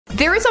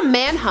There is a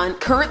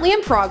manhunt currently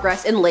in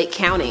progress in Lake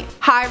County.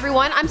 Hi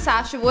everyone, I'm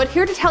Sasha Wood,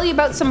 here to tell you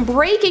about some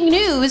breaking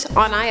news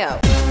on IO.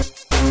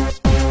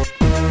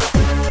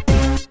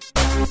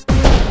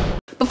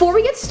 Before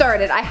we get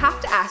started, I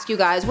have to ask you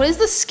guys, what is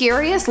the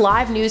scariest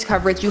live news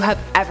coverage you have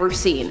ever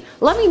seen?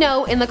 Let me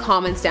know in the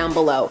comments down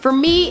below. For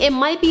me, it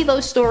might be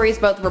those stories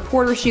about the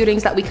reporter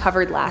shootings that we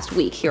covered last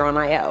week here on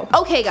IO.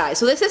 Okay guys,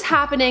 so this is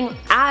happening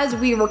as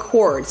we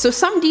record, so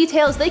some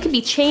details, they could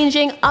be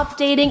changing,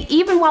 updating,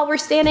 even while we're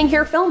standing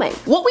here filming.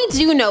 What we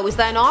do know is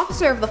that an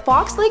officer of the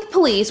Fox Lake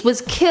Police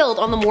was killed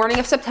on the morning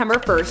of September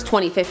 1st,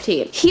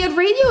 2015. He had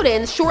radioed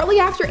in shortly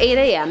after 8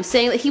 a.m.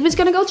 saying that he was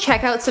gonna go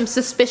check out some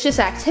suspicious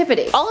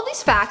activity. All of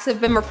these facts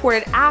have been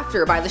reported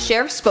after by the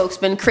sheriff's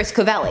spokesman Chris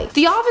Covelli.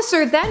 The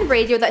officer then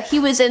radioed that he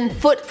was in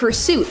foot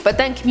pursuit, but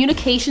then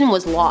communication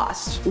was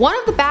lost. One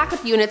of the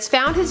backup units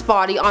found his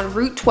body on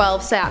Route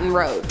 12 Satin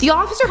Road. The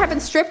officer had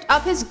been stripped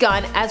of his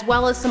gun as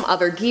well as some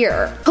other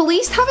gear.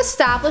 Police have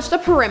established a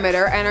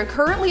perimeter and are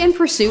currently in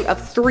pursuit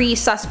of 3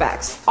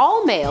 suspects,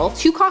 all male,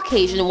 2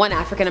 Caucasian, and 1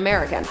 African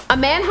American. A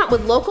manhunt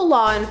with local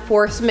law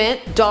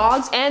enforcement,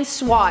 dogs, and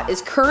SWAT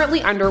is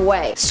currently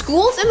underway.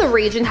 Schools in the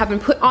region have been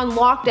put on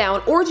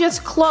lockdown or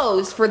just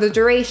closed for the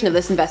duration of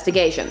this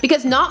investigation,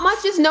 because not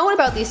much is known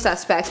about these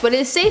suspects, but it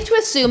is safe to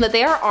assume that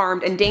they are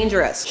armed and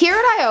dangerous. Here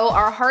at IO,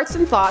 our hearts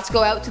and thoughts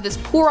go out to this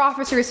poor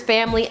officer's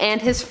family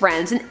and his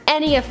friends and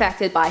any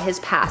affected by his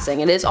passing.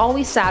 It is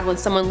always sad when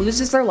someone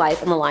loses their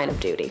life in the line of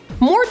duty.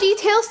 More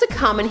details to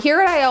come, and here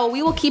at IO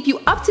we will keep you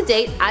up to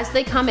date as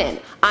they come in.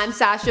 I'm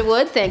Sasha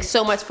Wood, thanks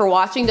so much for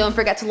watching. Don't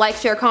forget to like,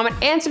 share, comment,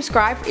 and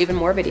subscribe for even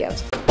more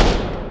videos.